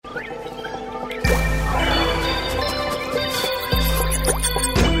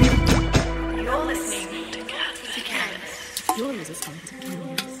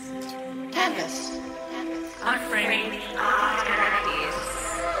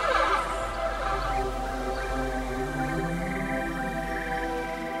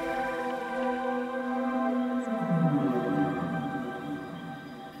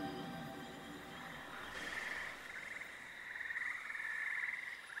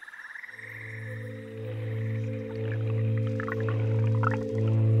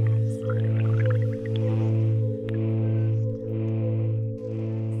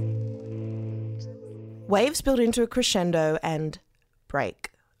Waves build into a crescendo and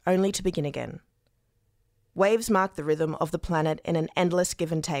break, only to begin again. Waves mark the rhythm of the planet in an endless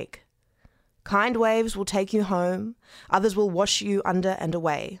give and take. Kind waves will take you home, others will wash you under and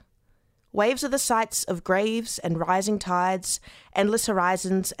away. Waves are the sights of graves and rising tides, endless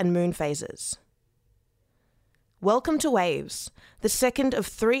horizons and moon phases. Welcome to Waves, the second of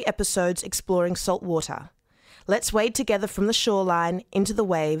 3 episodes exploring salt water. Let's wade together from the shoreline into the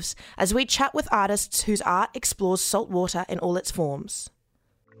waves as we chat with artists whose art explores salt water in all its forms.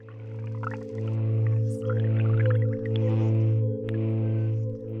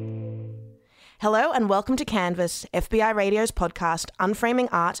 Hello and welcome to Canvas, FBI Radio's podcast, Unframing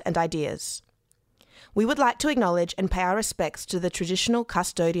Art and Ideas. We would like to acknowledge and pay our respects to the traditional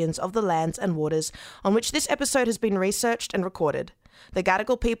custodians of the lands and waters on which this episode has been researched and recorded, the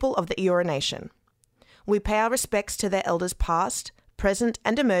Gadigal people of the Eora Nation. We pay our respects to their elders past, present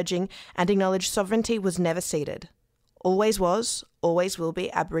and emerging, and acknowledge sovereignty was never ceded. Always was, always will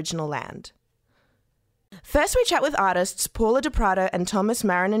be Aboriginal land. First, we chat with artists Paula DiPrado and Thomas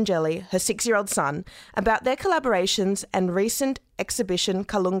Marinangeli, her 6-year-old son, about their collaborations and recent exhibition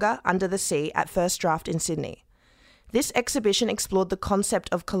Kalunga Under the Sea at First Draft in Sydney. This exhibition explored the concept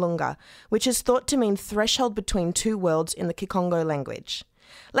of Kalunga, which is thought to mean threshold between two worlds in the Kikongo language.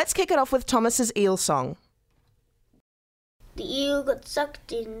 Let's kick it off with Thomas's eel song. The eel got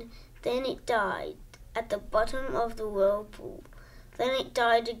sucked in, then it died at the bottom of the whirlpool. Then it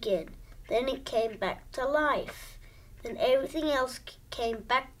died again. Then it came back to life. Then everything else came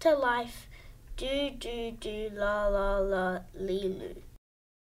back to life. Do, do, do, la, la, la, lilu.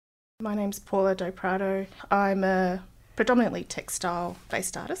 My name's Paula DiPrado. I'm a predominantly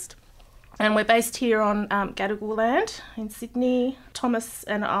textile-based artist. And we're based here on Gadigal land in Sydney. Thomas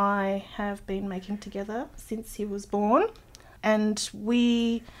and I have been making together since he was born. And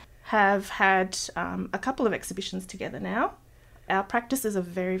we have had a couple of exhibitions together now. Our practices are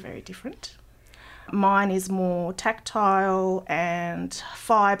very, very different. Mine is more tactile and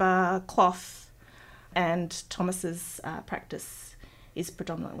fibre, cloth, and Thomas's practice is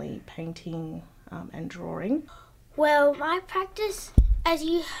predominantly painting and drawing. Well, my practice, as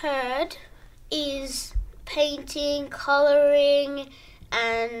you heard, is painting, colouring,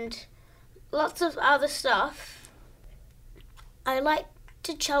 and lots of other stuff. I like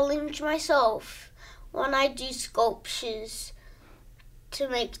to challenge myself when I do sculptures to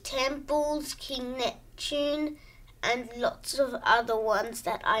make temples, King Neptune, and lots of other ones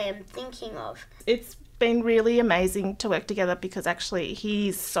that I am thinking of. It's been really amazing to work together because actually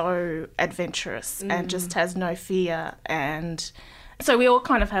he's so adventurous and just has no fear, and so we all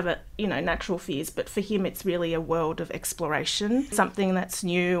kind of have natural fears, but for him it's really a world of exploration, something that's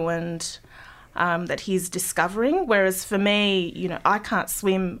new and that he's discovering, whereas for me, I can't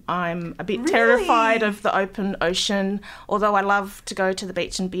swim. I'm a bit terrified of the open ocean, although I love to go to the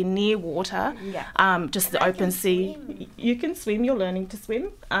beach and be near water, just the open sea. You can swim, you're learning to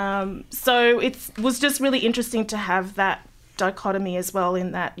swim. So it was just really interesting to have that dichotomy as well,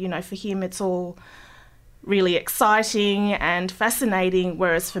 in that, for him it's all really exciting and fascinating,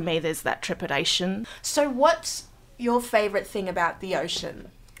 whereas for me there's that trepidation. So what's your favourite thing about the ocean?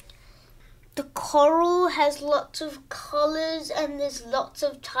 The coral has lots of colours and there's lots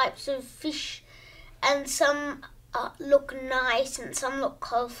of types of fish, and some look nice and some look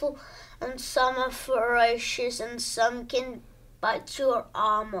colourful and some are ferocious and some can bite your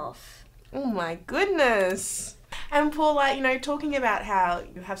arm off. Oh my goodness. And Paula, talking about how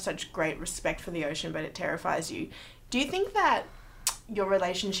you have such great respect for the ocean but it terrifies you, do you think that your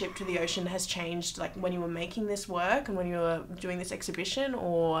relationship to the ocean has changed, like when you were making this work and when you were doing this exhibition,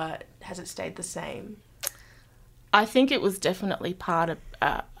 or has it stayed the same? I think it was definitely part of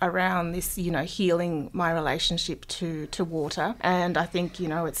around this, healing my relationship to water, and I think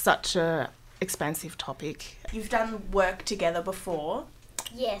it's such a expansive topic. You've done work together before.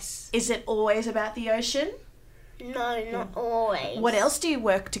 Yes. Is it always about the ocean? No, not always. What else do you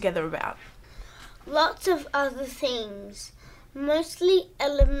work together about? Lots of other things. Mostly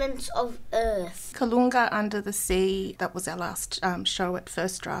elements of earth. Kalunga Under the Sea, that was our last show at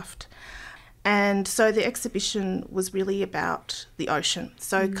First Draft. And so the exhibition was really about the ocean.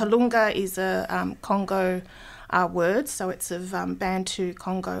 So Kalunga is a Congo word, so it's of Bantu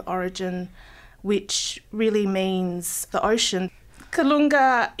Congo origin, which really means the ocean.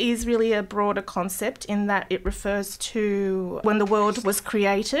 Kalunga is really a broader concept in that it refers to when the world was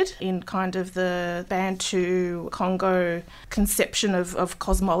created in kind of the Bantu Congo conception of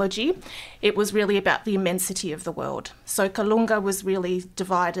cosmology. It was really about the immensity of the world. So Kalunga was really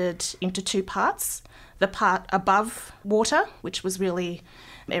divided into 2 parts. The part above water, which was really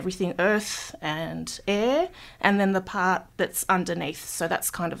everything earth and air, and then the part that's underneath. So that's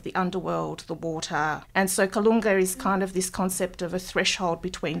kind of the underworld, the water. And so Kalunga is kind of this concept of a threshold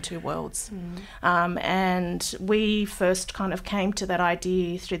between two worlds. And we first kind of came to that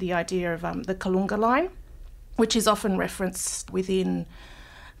idea through the idea of the Kalunga line, which is often referenced within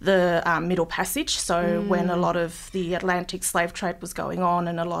the Middle Passage. So when a lot of the Atlantic slave trade was going on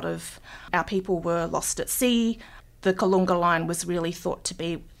and a lot of our people were lost at sea, the Kalunga line was really thought to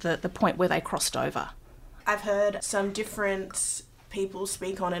be the point where they crossed over. I've heard some different people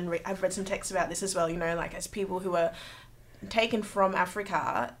speak on, and I've read some texts about this as well, you know, like as people who are taken from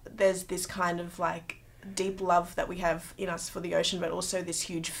Africa, there's this kind of like deep love that we have in us for the ocean, but also this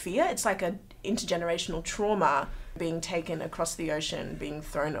huge fear. It's like an intergenerational trauma, being taken across the ocean, being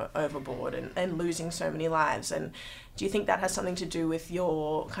thrown overboard and losing so many lives. And do you think that has something to do with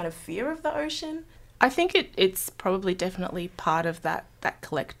your kind of fear of the ocean? I think it's probably definitely part of that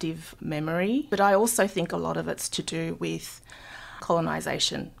collective memory, but I also think a lot of it's to do with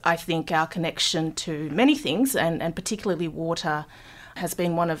colonisation. I think our connection to many things, and particularly water, has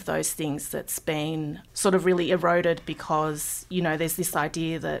been one of those things that's been sort of really eroded because, you know, there's this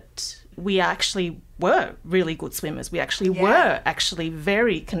idea that we actually were really good swimmers. We actually were actually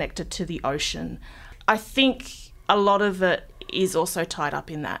very connected to the ocean. I think a lot of it is also tied up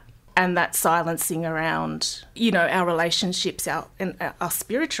in that, and that silencing around, you know, our relationships, our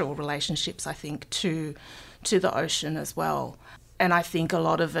spiritual relationships, I think, to the ocean as well. And I think a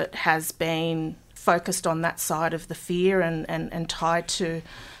lot of it has been focused on that side of the fear and tied to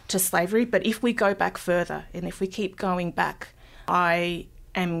slavery. But if we go back further, and if we keep going back, I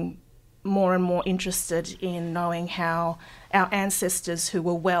am more and more interested in knowing how our ancestors who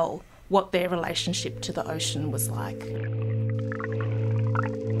were well, what their relationship to the ocean was like.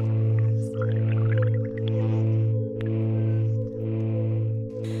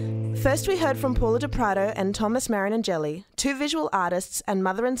 First, we heard from Paula Di Prato and Thomas Marinangeli, two visual artists and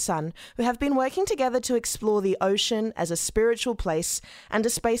mother and son who have been working together to explore the ocean as a spiritual place and a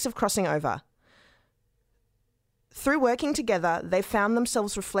space of crossing over. Through working together, they found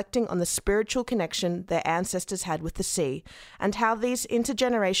themselves reflecting on the spiritual connection their ancestors had with the sea and how these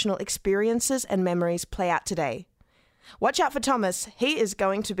intergenerational experiences and memories play out today. Watch out for Thomas, he is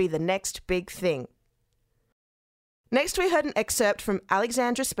going to be the next big thing. Next, we heard an excerpt from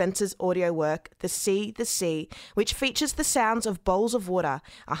Alexandra Spencer's audio work, The Sea, which features the sounds of bowls of water,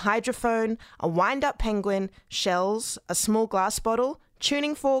 a hydrophone, a wind-up penguin, shells, a small glass bottle,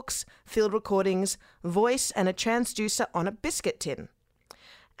 tuning forks, field recordings, voice, and a transducer on a biscuit tin.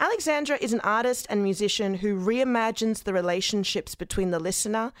 Alexandra is an artist and musician who reimagines the relationships between the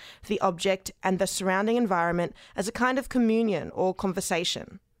listener, the object, and the surrounding environment as a kind of communion or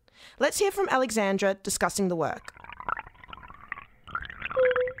conversation. Let's hear from Alexandra discussing the work.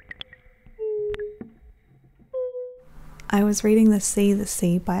 I was reading The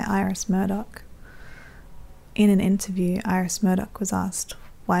Sea by Iris Murdoch. In an interview, Iris Murdoch was asked,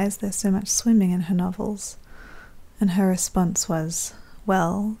 why is there so much swimming in her novels? And her response was,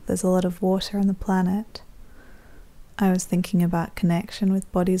 well, there's a lot of water on the planet. I was thinking about connection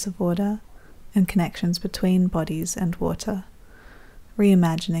with bodies of water and connections between bodies and water,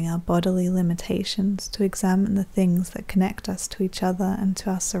 reimagining our bodily limitations to examine the things that connect us to each other and to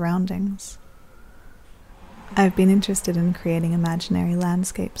our surroundings. I've been interested in creating imaginary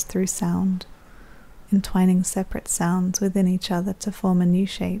landscapes through sound, entwining separate sounds within each other to form a new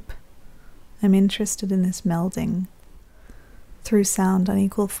shape. I'm interested in this melding. Through sound,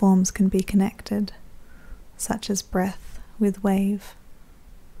 unequal forms can be connected, such as breath with wave.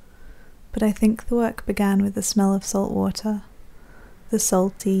 But I think the work began with the smell of salt water, the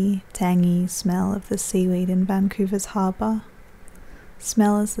salty, tangy smell of the seaweed in Vancouver's harbour.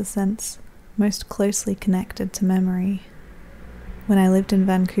 Smell is the sense most closely connected to memory. When I lived in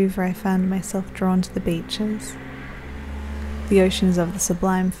Vancouver, I found myself drawn to the beaches. The ocean is of the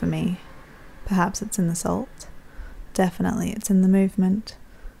sublime for me. Perhaps it's in the salt. Definitely it's in the movement.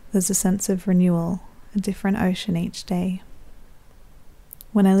 There's a sense of renewal, a different ocean each day.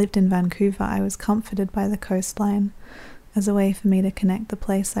 When I lived in Vancouver, I was comforted by the coastline as a way for me to connect the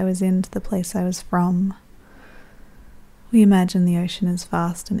place I was in to the place I was from. We imagine the ocean as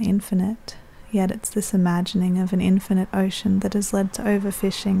vast and infinite, yet it's this imagining of an infinite ocean that has led to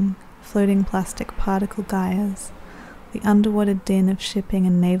overfishing, floating plastic particle gyres, the underwater din of shipping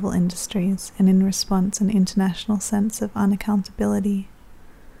and naval industries, and in response an international sense of unaccountability.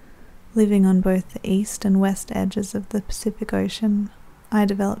 Living on both the east and west edges of the Pacific Ocean, I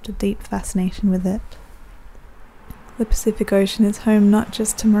developed a deep fascination with it. The Pacific Ocean is home not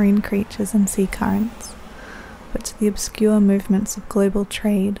just to marine creatures and sea currents, but to the obscure movements of global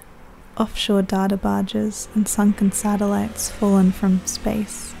trade, offshore data barges and sunken satellites fallen from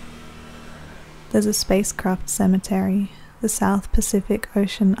space. There's a spacecraft cemetery, the South Pacific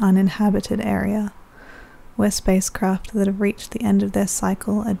Ocean uninhabited area, where spacecraft that have reached the end of their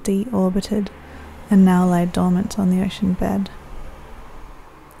cycle are deorbited and now lie dormant on the ocean bed.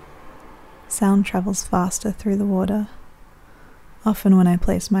 Sound travels faster through the water. Often when I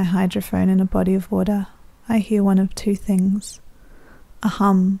place my hydrophone in a body of water, I hear one of two things: a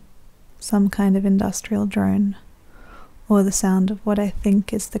hum, some kind of industrial drone, or the sound of what I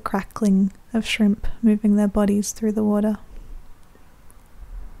think is the crackling of shrimp moving their bodies through the water.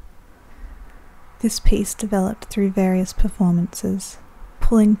 This piece developed through various performances,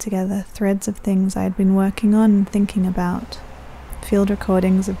 pulling together threads of things I had been working on and thinking about, field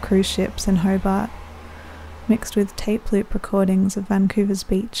recordings of cruise ships in Hobart, mixed with tape loop recordings of Vancouver's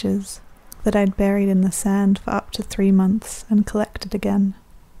beaches that I'd buried in the sand for up to 3 months and collected again.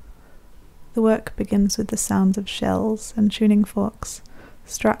 The work begins with the sounds of shells and tuning forks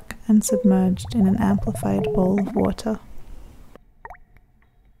struck and submerged in an amplified bowl of water.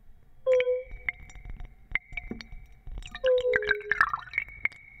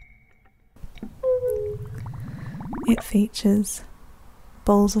 It features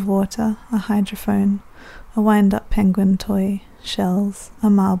bowls of water, a hydrophone, a wind-up penguin toy, shells, a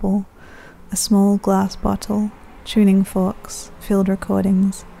marble, a small glass bottle, tuning forks, field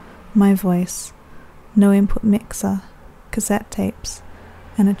recordings, my voice, no input mixer, cassette tapes,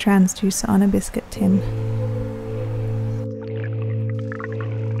 and a transducer on a biscuit tin.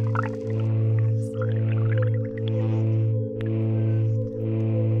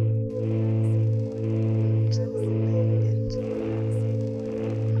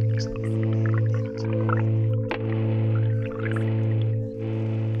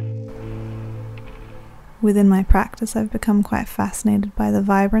 Within my practice, I've become quite fascinated by the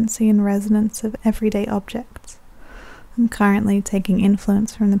vibrancy and resonance of everyday objects. I'm currently taking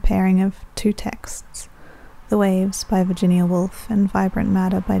influence from the pairing of two texts, The Waves by Virginia Woolf and Vibrant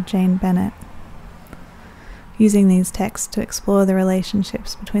Matter by Jane Bennett. Using these texts to explore the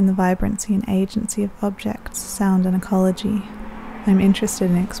relationships between the vibrancy and agency of objects, sound and ecology, I'm interested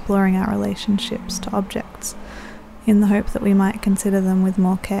in exploring our relationships to objects in the hope that we might consider them with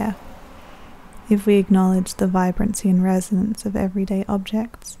more care. If we acknowledge the vibrancy and resonance of everyday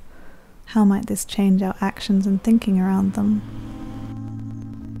objects, how might this change our actions and thinking around them?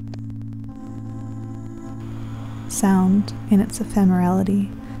 Sound, in its ephemerality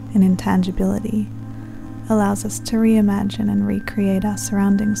and intangibility, allows us to reimagine and recreate our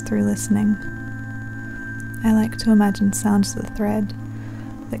surroundings through listening. I like to imagine sound as a thread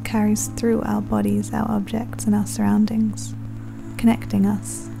that carries through our bodies, our objects, and our surroundings, connecting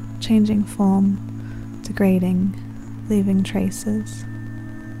us, changing form, degrading, leaving traces.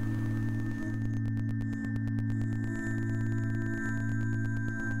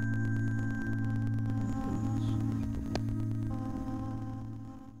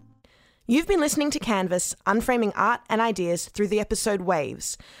 You've been listening to Canvas, Unframing Art and Ideas through the episode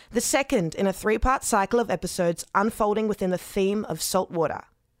Waves, the second in a 3-part cycle of episodes unfolding within the theme of salt water.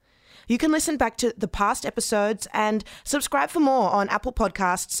 You can listen back to the past episodes and subscribe for more on Apple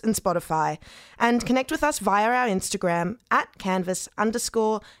Podcasts and Spotify, and connect with us via our Instagram at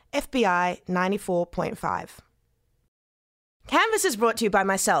Canvas_FBI94.5. Canvas is brought to you by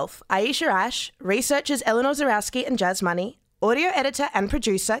myself, Aisha Ash, researchers Eleanor Zarowski and Jazz Money, audio editor and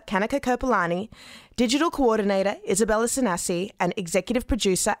producer Kanika Kopolani, digital coordinator Isabella Sanassi, and executive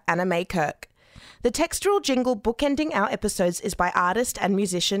producer Anna May Kirk. The textural jingle bookending our episodes is by artist and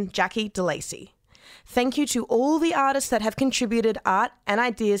musician Jackie DeLacy. Thank you to all the artists that have contributed art and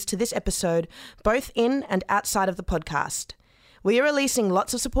ideas to this episode, both in and outside of the podcast. We are releasing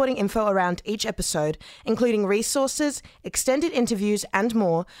lots of supporting info around each episode, including resources, extended interviews, and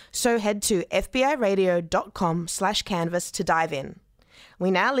more, so head to fbiradio.com/canvas to dive in. We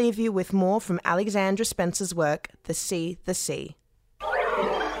now leave you with more from Alexandra Spencer's work, The Sea, the Sea.